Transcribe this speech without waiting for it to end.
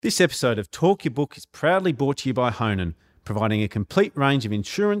This episode of Talk Your Book is proudly brought to you by Honan, providing a complete range of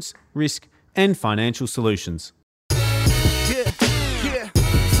insurance, risk and financial solutions.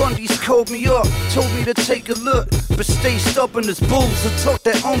 Fundies called me up, told me to take a look, but stay stubborn as bulls and talk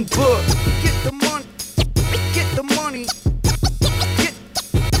their own book. Get the money, get the money,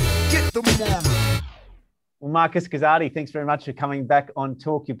 get the money. Well, Marcus Gazzardi, thanks very much for coming back on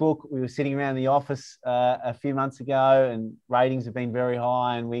Talk Your Book. We were sitting around the office a few months ago and ratings have been very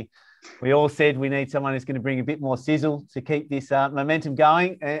high, and we all said we need someone who's going to bring a bit more sizzle to keep this momentum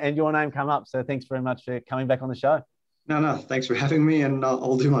going, and your name come up. So thanks very much for coming back on the show. No, thanks for having me, and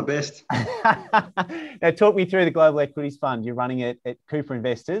I'll do my best. Now, talk me through the Global Equities Fund. You're running it at Cooper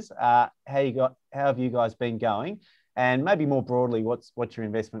Investors. How have you guys been going? And maybe more broadly, what's your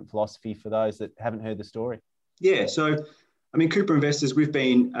investment philosophy for those that haven't heard the story? Yeah, so I mean, Cooper Investors, we've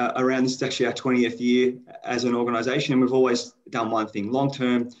been around. This is actually our 20th year as an organisation, and we've always done one thing: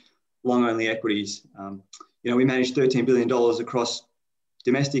 long-term, long-only equities. We manage $13 billion across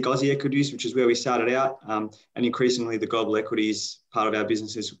domestic Aussie equities, which is where we started out, and increasingly the global equities part of our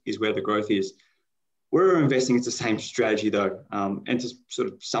business is where the growth is. Where we're investing is the same strategy though, and to sort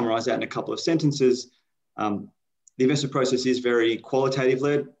of summarise that in a couple of sentences, the investment process is very qualitative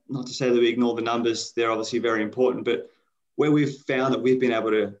led. Not to say that we ignore the numbers, they're obviously very important, but where we've found that we've been able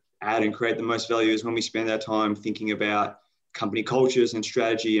to add and create the most value is when we spend our time thinking about company cultures and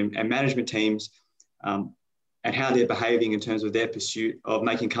strategy and management teams, and how they're behaving in terms of their pursuit of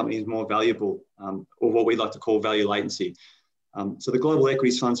making companies more valuable, or what we like to call value latency. So the Global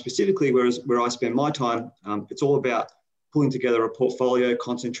Equities Fund specifically, where I spend my time, it's all about pulling together a portfolio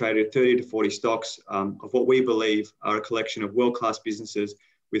concentrated 30 to 40 stocks of what we believe are a collection of world-class businesses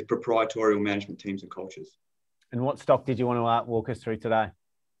with proprietary management teams and cultures. And what stock did you want to walk us through today?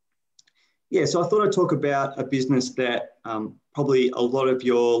 Yeah, so I thought I'd talk about a business that probably a lot of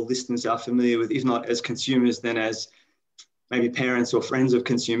your listeners are familiar with, if not as consumers, then as maybe parents or friends of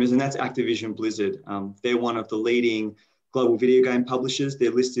consumers, and that's Activision Blizzard. They're one of the leading global video game publishers.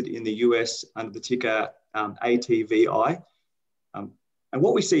 They're listed in the US under the ticker ATVI. And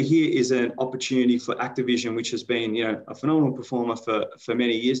what we see here is an opportunity for Activision, which has been a phenomenal performer for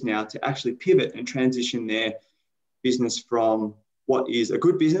many years now, to actually pivot and transition their business from what is a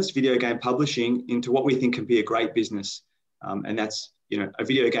good business, video game publishing, into what we think can be a great business. And that's a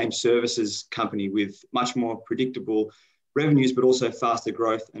video game services company with much more predictable revenues, but also faster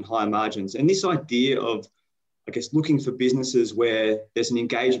growth and higher margins. And this idea of, I guess, looking for businesses where there's an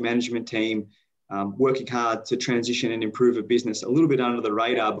engaged management team working hard to transition and improve a business a little bit under the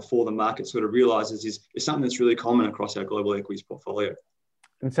radar before the market sort of realizes is something that's really common across our global equities portfolio.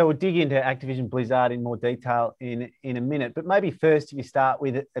 And so we'll dig into Activision Blizzard in more detail in a minute. But maybe first, if you start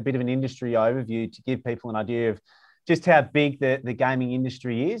with a bit of an industry overview to give people an idea of just how big the gaming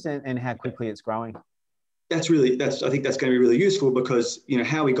industry is and how quickly it's growing. I think that's going to be really useful because,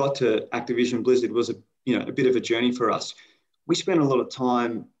 how we got to Activision Blizzard was a bit of a journey for us. We spent a lot of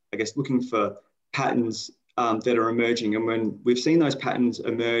time, I guess, looking for patterns that are emerging. And when we've seen those patterns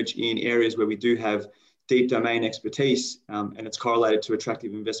emerge in areas where we do have deep domain expertise, and it's correlated to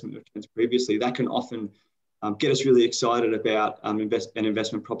attractive investment returns previously, that can often get us really excited about an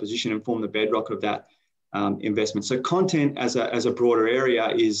investment proposition and form the bedrock of that investment. So content as a broader area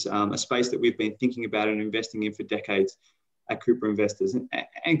is a space that we've been thinking about and investing in for decades at Cooper Investors.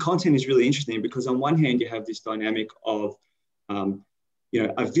 And content is really interesting because on one hand, you have this dynamic of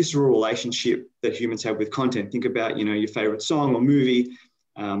a visceral relationship that humans have with content. Think about, your favorite song or movie,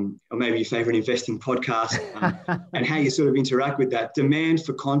 or maybe your favorite investing podcast, and how you sort of interact with that. Demand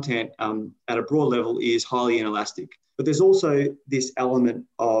for content at a broad level is highly inelastic. But there's also this element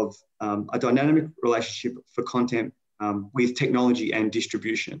of a dynamic relationship for content with technology and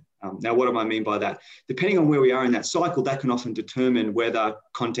distribution. Now, what do I mean by that? Depending on where we are in that cycle, that can often determine whether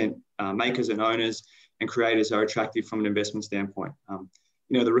content makers and owners and creators are attractive from an investment standpoint.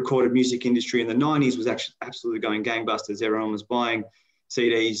 The recorded music industry in the 90s was actually absolutely going gangbusters. Everyone was buying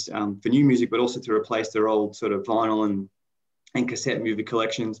CDs for new music, but also to replace their old sort of vinyl and cassette movie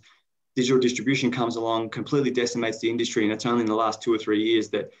collections. Digital distribution comes along, completely decimates the industry, and it's only in the last 2 or 3 years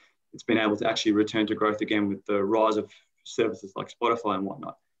that it's been able to actually return to growth again with the rise of services like Spotify and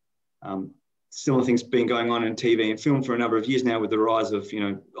whatnot. Similar things been going on in TV and film for a number of years now with the rise of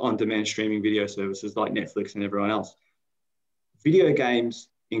on-demand streaming video services like Netflix and everyone else. Video games,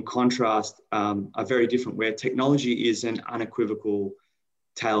 in contrast, are very different, where technology is an unequivocal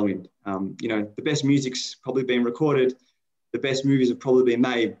tailwind. The best music's probably been recorded, the best movies have probably been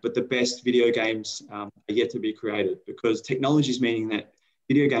made, but the best video games are yet to be created, because technology is meaning that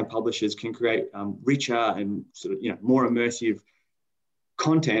video game publishers can create richer and sort of more immersive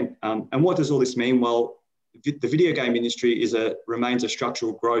content. And what does all this mean? Well, the video game industry remains a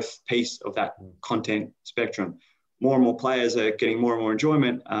structural growth piece of that content spectrum. More and more players are getting more and more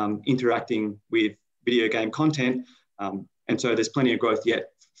enjoyment interacting with video game content. And so there's plenty of growth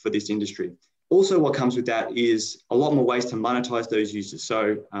yet for this industry. Also, what comes with that is a lot more ways to monetize those users.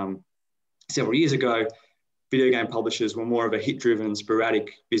 So several years ago, video game publishers were more of a hit-driven,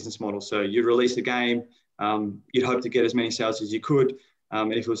 sporadic business model. So you'd release a game, you'd hope to get as many sales as you could.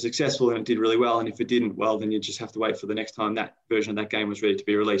 And if it was successful, then it did really well. And if it didn't, well, then you just have to wait for the next time that version of that game was ready to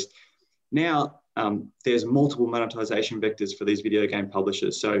be released. Now, there's multiple monetization vectors for these video game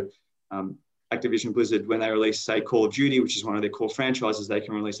publishers. So Activision Blizzard, when they release, say, Call of Duty, which is one of their core franchises, they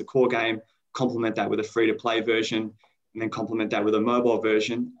can release a core game, complement that with a free-to-play version, and then complement that with a mobile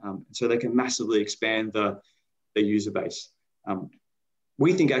version. So they can massively expand their user base.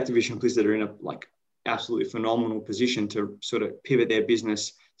 We think Activision Blizzard are in a absolutely phenomenal position to sort of pivot their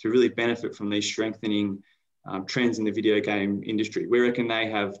business to really benefit from these strengthening trends in the video game industry. We reckon they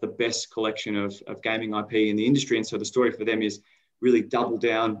have the best collection of gaming IP in the industry. And so the story for them is really double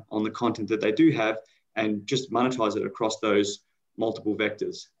down on the content that they do have and just monetize it across those multiple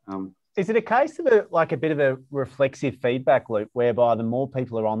vectors. Is it a case of a bit of a reflexive feedback loop whereby the more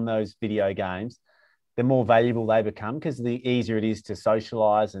people are on those video games, the more valuable they become because the easier it is to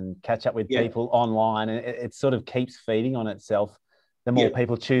socialize and catch up with people online, and it sort of keeps feeding on itself the more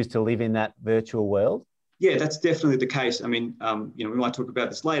people choose to live in that virtual world? Yeah, that's definitely the case. I mean, we might talk about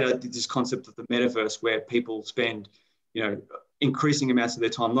this later, this concept of the metaverse where people spend, increasing amounts of their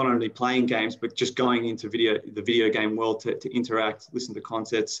time not only playing games, but just going into the video game world to interact, listen to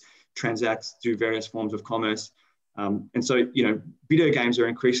concerts, transact, do various forms of commerce. And so, video games are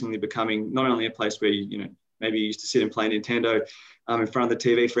increasingly becoming not only a place where, maybe you used to sit and play Nintendo in front of the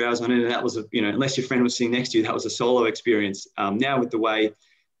TV for hours on end, and that was, unless your friend was sitting next to you, that was a solo experience. Now with the way,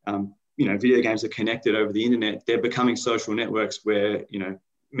 video games are connected over the internet, they're becoming social networks where,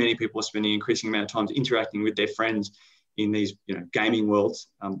 many people are spending increasing amount of time interacting with their friends in these, gaming worlds.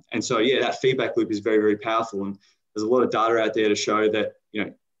 And so, that feedback loop is very, very powerful. And there's a lot of data out there to show that,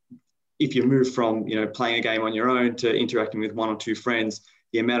 if you move from, playing a game on your own to interacting with one or two friends,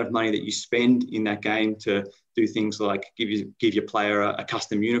 the amount of money that you spend in that game to do things like give your player a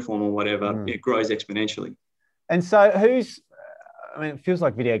custom uniform or whatever, it grows exponentially. And so it feels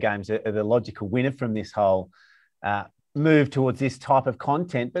like video games are the logical winner from this whole move towards this type of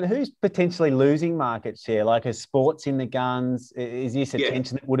content, but who's potentially losing market share? Like, is sports in the guns? Is this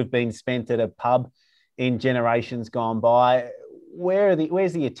attention that would have been spent at a pub in generations gone by?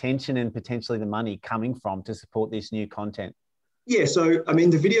 Where's the attention and potentially the money coming from to support this new content? Yeah, so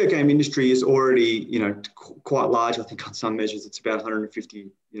the video game industry is already quite large. I think on some measures it's about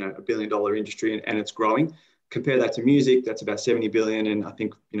 150 $1 billion industry, and it's growing. Compare that to music, that's about 70 billion, and I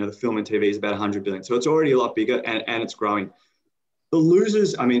think the film and TV is about 100 billion. So it's already a lot bigger, and it's growing. The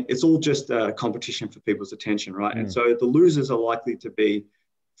losers, it's all just a competition for people's attention, right? And so the losers are likely to be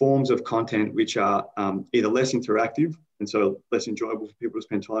forms of content which are either less interactive and so less enjoyable for people to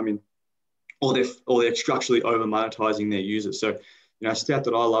spend time in, or they're structurally over monetizing their users. So, a stat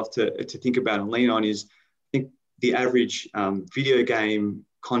that I love to think about and lean on is, I think the average video game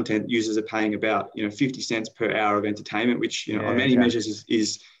content users are paying about 50 cents per hour of entertainment, which on many measures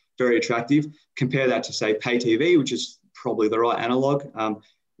is very attractive. Compare that to, say, pay TV, which is probably the right analog,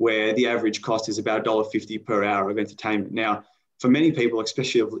 where the average cost is about $1.50 per hour of entertainment. Now, for many people,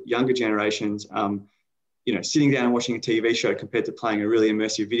 especially of younger generations, sitting down and watching a TV show compared to playing a really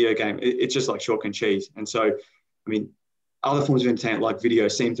immersive video game, it's just like chalk and cheese. And so, other forms of entertainment like video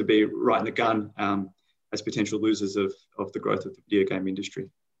seem to be right in the gun as potential losers of the growth of the video game industry.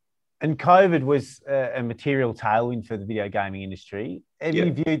 And COVID was a material tailwind for the video gaming industry. Have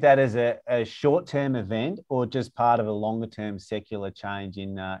you viewed that as a short-term event or just part of a longer-term secular change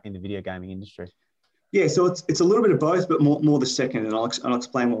in the video gaming industry? Yeah, so it's a little bit of both, but more the second, and I'll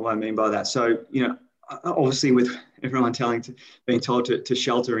explain what I mean by that. So, obviously with everyone being told to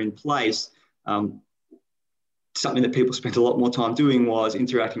shelter in place, something that people spent a lot more time doing was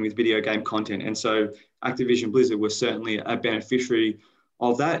interacting with video game content. And so Activision Blizzard was certainly a beneficiary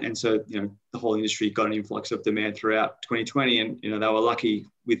of that. And so, the whole industry got an influx of demand throughout 2020. And, they were lucky,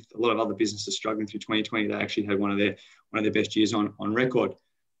 with a lot of other businesses struggling through 2020, they actually had one of their best years on record.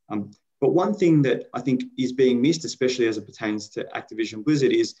 But one thing that I think is being missed, especially as it pertains to Activision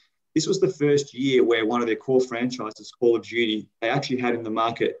Blizzard, is this was the first year where one of their core franchises, Call of Duty, they actually had in the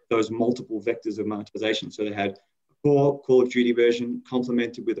market those multiple vectors of monetization. So they had a core Call of Duty version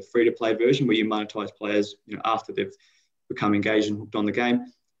complemented with a free-to-play version where you monetize players, after they've become engaged and hooked on the game.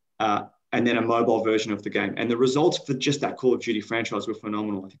 and then a mobile version of the game. And the results for just that Call of Duty franchise were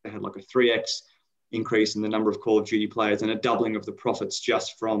phenomenal. I think they had like a 3x increase in the number of Call of Duty players and a doubling of the profits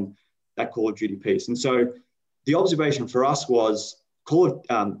just from that Call of Duty piece. And so the observation for us was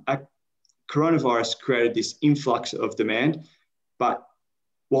coronavirus created this influx of demand, but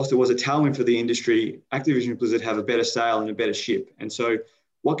whilst there was a tailwind for the industry, Activision Blizzard have a better sail and a better ship. And so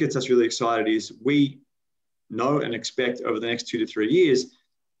what gets us really excited is we know and expect over the next 2 to 3 years,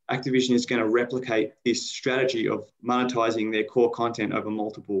 Activision is going to replicate this strategy of monetizing their core content over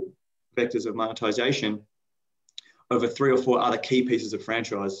multiple vectors of monetization over 3 or 4 other key pieces of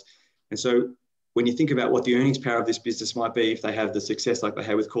franchise. And so when you think about what the earnings power of this business might be if they have the success like they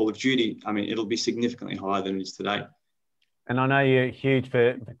had with Call of Duty, I mean, it'll be significantly higher than it is today. And I know you're huge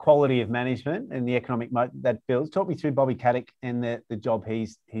for the quality of management and the economic moat that builds. Talk me through Bobby Kotick and the job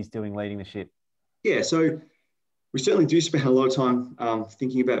he's doing leading the ship. Yeah, so we certainly do spend a lot of time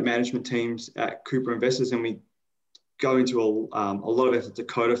thinking about management teams at Cooper Investors, and we go into a lot of effort to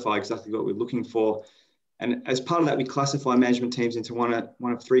codify exactly what we're looking for. And as part of that, we classify management teams into one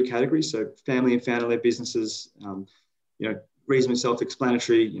of 3 categories. So family and founder-led businesses, reasonably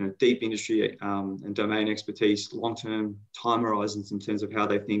self-explanatory, deep industry and domain expertise, long-term time horizons in terms of how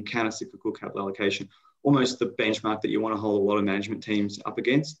they think, counter-cyclical capital allocation, almost the benchmark that you want to hold a lot of management teams up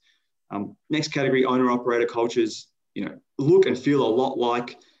against. Next category, owner-operator cultures, look and feel a lot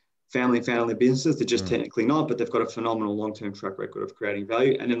like family and family businesses. They're just technically not, but they've got a phenomenal long-term track record of creating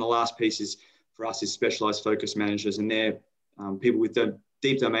value. And then the last piece is, for us, is specialized focus managers, and they're people with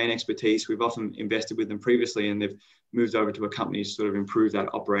deep domain expertise. We've often invested with them previously, and they've moved over to a company to sort of improve that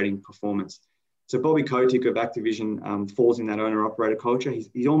operating performance. So Bobby Kotick of Activision falls in that owner-operator culture.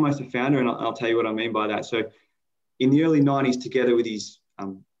 He's almost a founder, and I'll tell you what I mean by that. So in the early 90s, together with his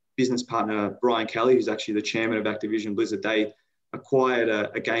business partner, Brian Kelly, who's actually the chairman of Activision Blizzard, they acquired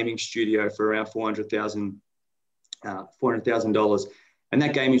a gaming studio for around $400,000. And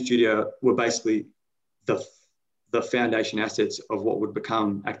that gaming studio were basically the foundation assets of what would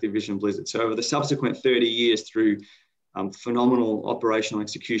become Activision Blizzard. So over the subsequent 30 years, through phenomenal operational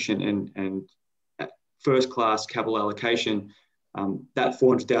execution and first-class capital allocation, that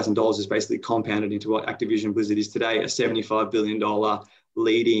 $400,000 is basically compounded into what Activision Blizzard is today, a $75 billion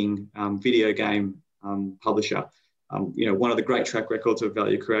leading video game publisher. One of the great track records of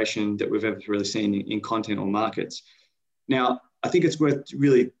value creation that we've ever really seen in content or markets. Now, I think it's worth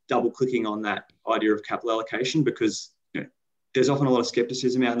really double-clicking on that idea of capital allocation, because there's often a lot of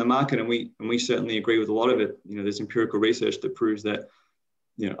skepticism out in the market, and we certainly agree with a lot of it. There's empirical research that proves that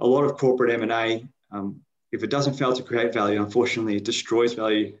a lot of corporate M&A, if it doesn't fail to create value, unfortunately, it destroys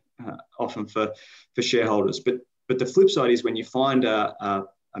value often for shareholders. But the flip side is when you find a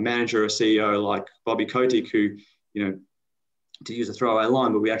manager or a CEO like Bobby Kotick, who, to use a throwaway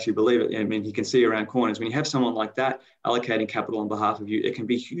line, but we actually believe it. I mean, he can see around corners. When you have someone like that allocating capital on behalf of you, it can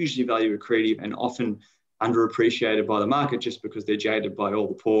be hugely value accretive and often underappreciated by the market just because they're jaded by all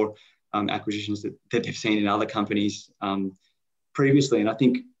the poor acquisitions that they've seen in other companies previously. And I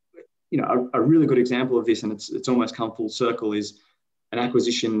think, a really good example of this, and it's almost come full circle, is an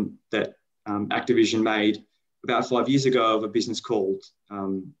acquisition that Activision made about 5 years ago of a business called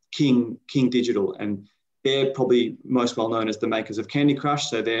King Digital. And they're probably most well known as the makers of Candy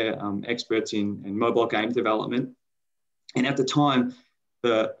Crush. So they're experts in mobile game development. And at the time,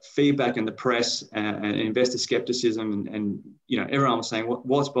 the feedback and the press and investor skepticism and everyone was saying,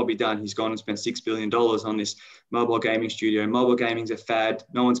 what's Bobby done? He's gone and spent $6 billion on this mobile gaming studio. Mobile gaming's a fad.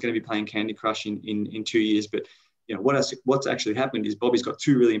 No one's going to be playing Candy Crush in 2 years. But what's actually happened is Bobby's got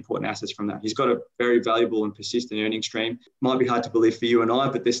 2 really important assets from that. He's got a very valuable and persistent earning stream. Might be hard to believe for you and I,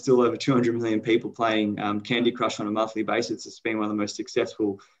 but there's still over 200 million people playing Candy Crush on a monthly basis. It's been one of the most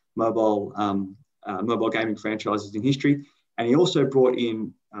successful mobile gaming franchises in history. And he also brought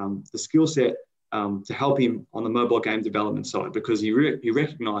in the skill set to help him on the mobile game development side, because he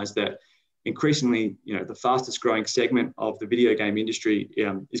recognized that increasingly, the fastest growing segment of the video game industry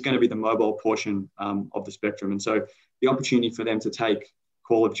is going to be the mobile portion of the spectrum. And so the opportunity for them to take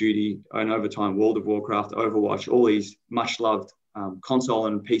Call of Duty and over time World of Warcraft, Overwatch, all these much loved console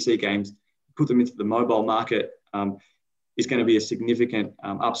and PC games, put them into the mobile market is going to be a significant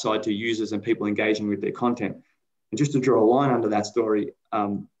upside to users and people engaging with their content. And just to draw a line under that story,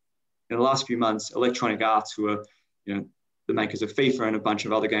 in the last few months, Electronic Arts, who are the makers of FIFA and a bunch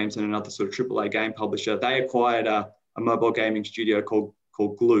of other games and another sort of AAA game publisher, they acquired a mobile gaming studio called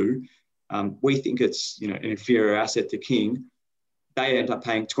Glue. We think it's an inferior asset to King. They end up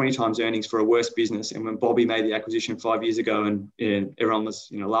paying 20 times earnings for a worse business. And when Bobby made the acquisition 5 years ago and everyone was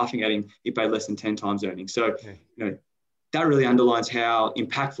laughing at him, he paid less than 10 times earnings. So that really underlines how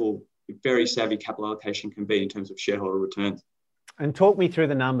impactful very savvy capital allocation can be in terms of shareholder returns. And talk me through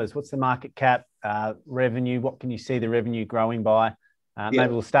the numbers. What's the market cap, revenue? What can you see the revenue growing by?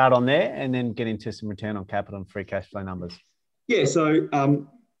 Maybe we'll start on there and then get into some return on capital and free cash flow numbers. Yeah, so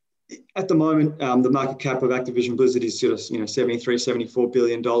at the moment, the market cap of Activision Blizzard is sort of $73-74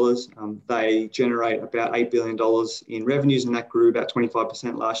 billion. They generate about $8 billion in revenues, and that grew about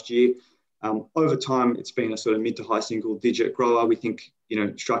 25% last year. Over time, it's been a sort of mid to high single digit grower. We think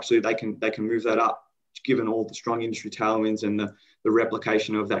structurally they can move that up, given all the strong industry tailwinds and the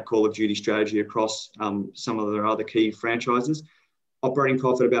replication of that Call of Duty strategy across some of their other key franchises. Operating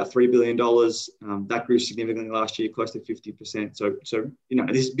profit about $3 billion. That grew significantly last year, close to 50%. So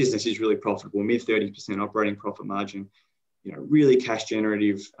this business is really profitable, mid 30% operating profit margin. Really cash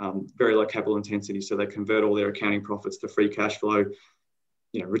generative, very low capital intensity. So they convert all their accounting profits to free cash flow.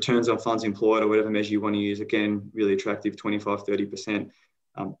 Returns on funds employed or whatever measure you want to use, again, really attractive, 25-30%.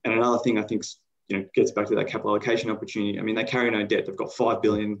 And another thing I think gets back to that capital allocation opportunity. I mean, they carry no debt. They've got $5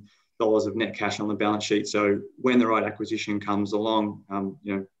 billion of net cash on the balance sheet. So when the right acquisition comes along,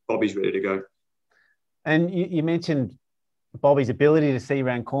 Bobby's ready to go. And you mentioned Bobby's ability to see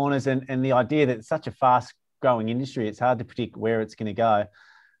around corners and the idea that it's such a fast growing industry, it's hard to predict where it's going to go.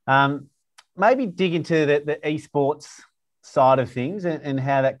 Maybe dig into the esports side of things and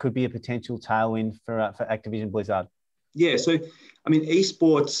how that could be a potential tailwind for Activision Blizzard. Yeah, so I mean,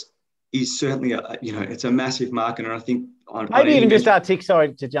 esports is certainly it's a massive market, and I think maybe even just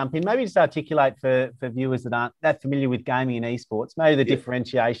sorry to jump in. Maybe just articulate for viewers that aren't that familiar with gaming and esports, maybe the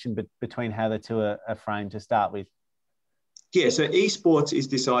differentiation between how the two are framed to start with. Yeah, so esports is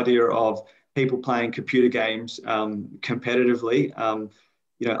this idea of people playing computer games competitively.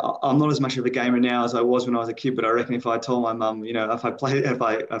 I'm not as much of a gamer now as I was when I was a kid, but I reckon if I told my mum,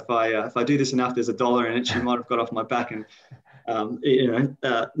 if I do this enough, there's $1 in it, she might have got off my back and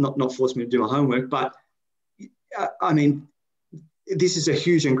not force me to do my homework. But I mean, this is a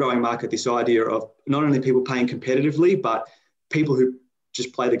huge and growing market, this idea of not only people playing competitively, but people who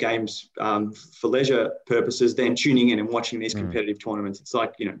just play the games for leisure purposes, then tuning in and watching these competitive tournaments. It's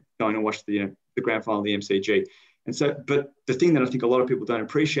like, going to watch the grand final of the MCG. And so, but the thing that I think a lot of people don't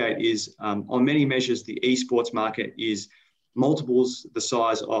appreciate is on many measures, the esports market is multiples the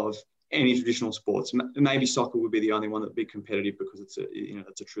size of any traditional sports. Maybe soccer would be the only one that would be competitive because it's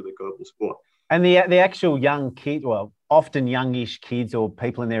a truly global sport. And the actual young kid, well, often youngish kids or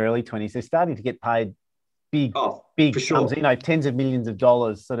people in their early 20s, they're starting to get paid big sums, tens of millions of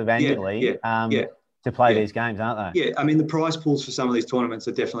dollars sort of annually to play these games, aren't they? Yeah, I mean, the prize pools for some of these tournaments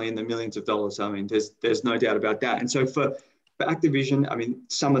are definitely in the millions of dollars. I mean, there's no doubt about that. And so for Activision, I mean,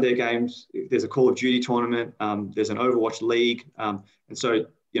 some of their games, there's a Call of Duty tournament, there's an Overwatch League. And so,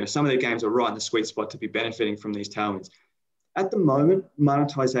 some of their games are right in the sweet spot to be benefiting from these tailwinds. At the moment,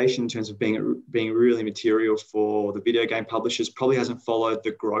 monetization in terms of being really material for the video game publishers probably hasn't followed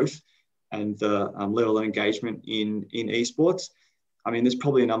the growth and the level of engagement in esports. I mean, there's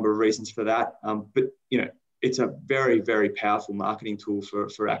probably a number of reasons for that, but it's a very, very powerful marketing tool for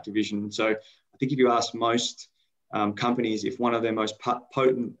Activision. So I think if you ask most companies, if one of their most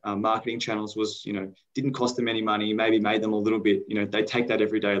potent marketing channels was, didn't cost them any money, maybe made them a little bit, they take that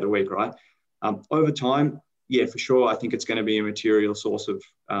every day of the week, right? Over time, yeah, for sure, I think it's going to be a material source of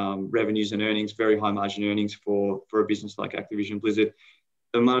revenues and earnings, very high margin earnings for a business like Activision Blizzard.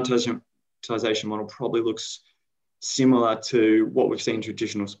 The monetization model probably looks similar to what we've seen in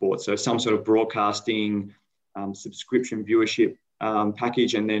traditional sports. So some sort of broadcasting, subscription viewership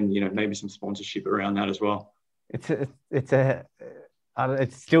package, and then, maybe some sponsorship around that as well.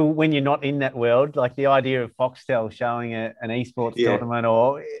 It's still, when you're not in that world, like the idea of Foxtel showing an esports tournament,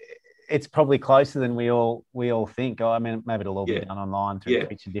 or it's probably closer than we all think. I mean, maybe it'll all be done online through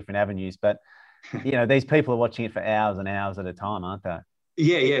Twitch and different avenues, but these people are watching it for hours and hours at a time, aren't they?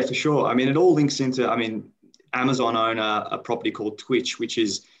 Yeah, for sure. I mean, it all links into, Amazon own a property called Twitch, which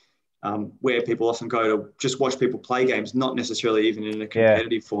is where people often go to just watch people play games, not necessarily even in a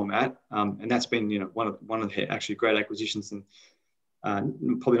competitive format. And that's been, one of the actually great acquisitions, and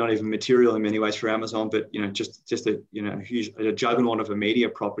probably not even material in many ways for Amazon, but just a huge juggernaut of a media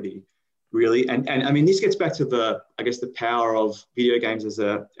property, really. And I mean, this gets back to the power of video games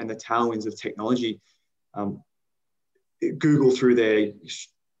and the tailwinds of technology. Google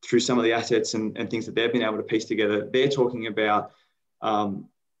through some of the assets and things that they've been able to piece together, they're talking about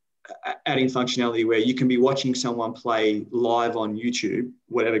adding functionality where you can be watching someone play live on YouTube,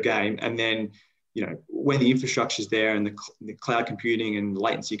 whatever game, and then, when the infrastructure is there and the cloud computing and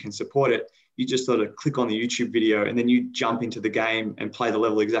latency can support it, you just sort of click on the YouTube video and then you jump into the game and play the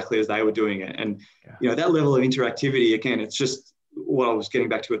level exactly as they were doing it. And, that level of interactivity, again, it's just what I was getting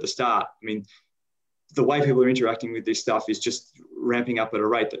back to at the start. I mean, the way people are interacting with this stuff is just ramping up at a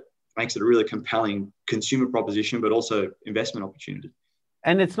rate that makes it a really compelling consumer proposition, but also investment opportunity.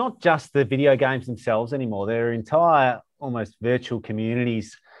 And it's not just the video games themselves anymore. There are entire, almost virtual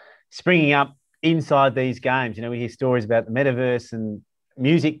communities springing up inside these games. You know, we hear stories about the metaverse and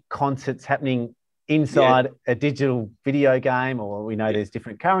music concerts happening inside a digital video game, or we know there's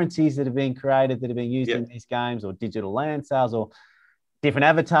different currencies that are being created that are being used in these games, or digital land sales, or different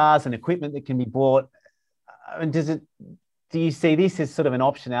avatars and equipment that can be bought. And do you see this as sort of an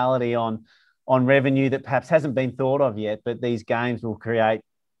optionality on revenue that perhaps hasn't been thought of yet, but these games will create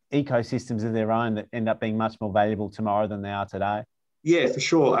ecosystems of their own that end up being much more valuable tomorrow than they are today? Yeah, for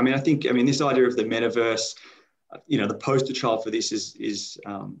sure. I mean, this idea of the metaverse, the poster child for this is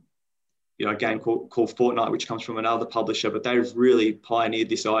a game called Fortnite, which comes from another publisher, but they've really pioneered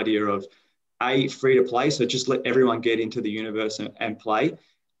this idea of free to play. So just let everyone get into the universe and play.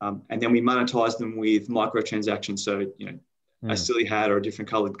 And then we monetize them with microtransactions. So, a silly hat or a different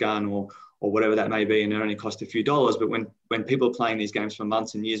colored gun or whatever that may be, and it only costs a few dollars. But when people are playing these games for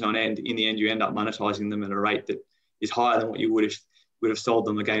months and years on end, in the end, you end up monetizing them at a rate that is higher than what you would have sold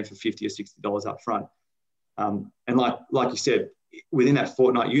them a game for $50 or $60 up front. And like you said, within that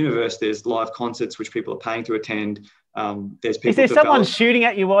Fortnite universe, there's live concerts which people are paying to attend. There's people. Is there someone shooting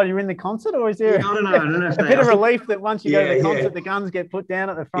at you while you're in the concert, or is there I don't know if a bit of relief that once you go to the concert, the guns get put down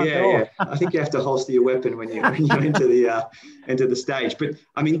at the front door? Yeah, I think you have to holster your weapon when you enter the stage. But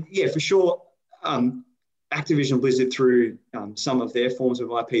I mean, for sure. Activision Blizzard, through some of their forms of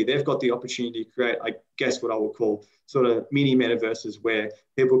IP, they've got the opportunity to create, I guess, what I would call sort of mini metaverses where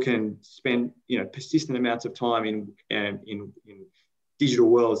people can spend, persistent amounts of time in digital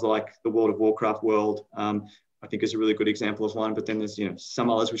worlds like the World of Warcraft world. I think is a really good example of one. But then there's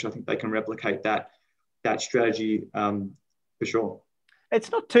some others which I think they can replicate that strategy for sure. It's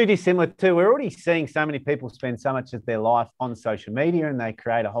not too dissimilar too. We're already seeing so many people spend so much of their life on social media, and they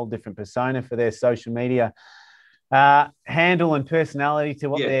create a whole different persona for their social media handle and personality to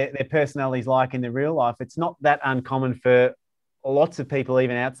what their personality is like in their real life. It's not that uncommon for lots of people,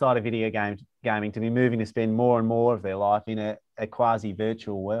 even outside of video gaming, to be moving to spend more and more of their life in a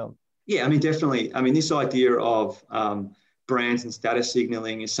quasi-virtual world. Yeah, I mean, definitely. I mean, this idea of brands and status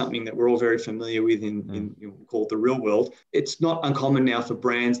signaling is something that we're all very familiar with in called the real world. It's not uncommon now for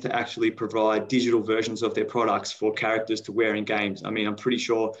brands to actually provide digital versions of their products for characters to wear in games. I mean, I'm pretty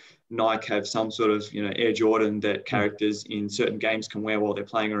sure Nike have some sort of Air Jordan that characters in certain games can wear while they're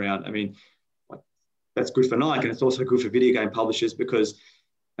playing around. I mean, that's good for Nike, and it's also good for video game publishers because,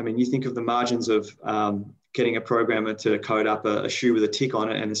 I mean, you think of the margins of getting a programmer to code up a shoe with a tick on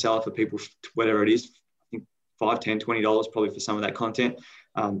it and then sell it for people, whatever it is, $5, $10, $20 probably for some of that content.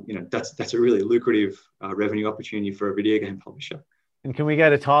 That's a really lucrative revenue opportunity for a video game publisher. And can we go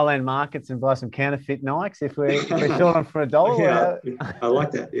to Thailand markets and buy some counterfeit Nikes if we're short on for $1? Yeah, I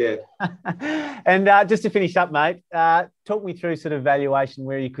like that. Yeah. And just to finish up, mate, talk me through sort of valuation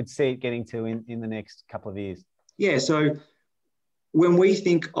where you could see it getting to in the next couple of years. Yeah. So when we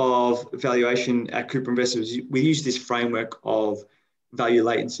think of valuation at Cooper Investors, we use this framework of value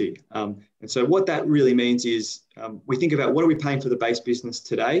latency. And so what that really means is we think about what are we paying for the base business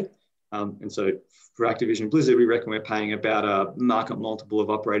today? And so for Activision Blizzard, we reckon we're paying about a market multiple of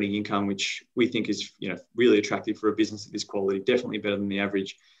operating income, which we think is really attractive for a business of this quality, definitely better than the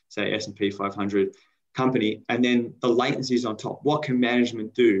average, say, S&P 500 company. And then the latency is on top. What can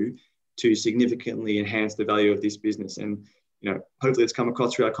management do to significantly enhance the value of this business? And hopefully it's come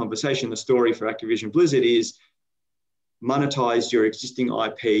across through our conversation. The story for Activision Blizzard is monetize your existing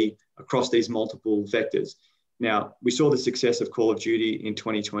IP across these multiple vectors. Now, we saw the success of Call of Duty in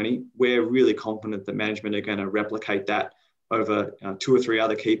 2020. We're really confident that management are going to replicate that over 2 or 3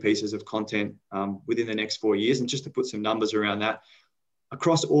 other key pieces of content within the next 4 years. And just to put some numbers around that,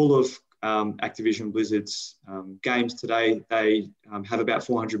 across all of Activision Blizzard's games today, they have about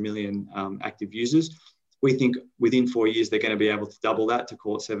 400 million active users. We think within 4 years, they're going to be able to double that to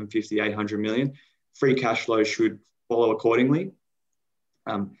call it 750, 800 million. Free cash flow should follow accordingly.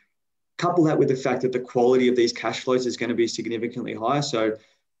 Couple that with the fact that the quality of these cash flows is going to be significantly higher. So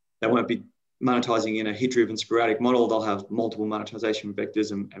they won't be monetizing in a hit-driven sporadic model. They'll have multiple monetization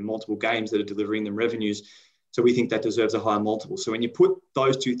vectors and multiple games that are delivering them revenues. So we think that deserves a higher multiple. So when you put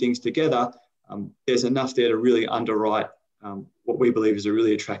those two things together, there's enough there to really underwrite what we believe is a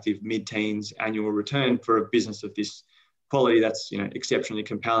really attractive mid-teens annual return for a business of this quality that's exceptionally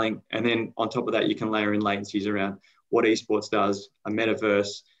compelling. And then on top of that, you can layer in latencies around what esports does, a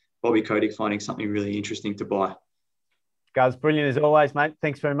metaverse, Bobby Kotick finding something really interesting to buy. Guz, brilliant as always, mate.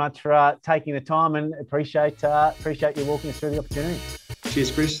 Thanks very much for taking the time, and appreciate you walking us through the opportunity.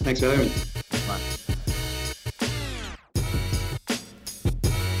 Cheers, Chris. Thanks for having me.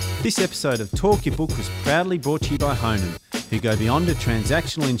 This episode of Talk Your Book was proudly brought to you by Honan, who go beyond a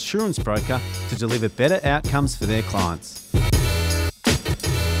transactional insurance broker to deliver better outcomes for their clients.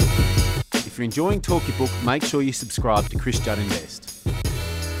 If you're enjoying Talk Your Book, make sure you subscribe to Chris Judd Invest.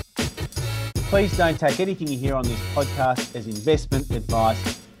 Please don't take anything you hear on this podcast as investment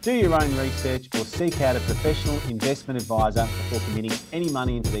advice. Do your own research or seek out a professional investment advisor before committing any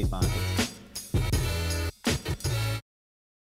money into these markets.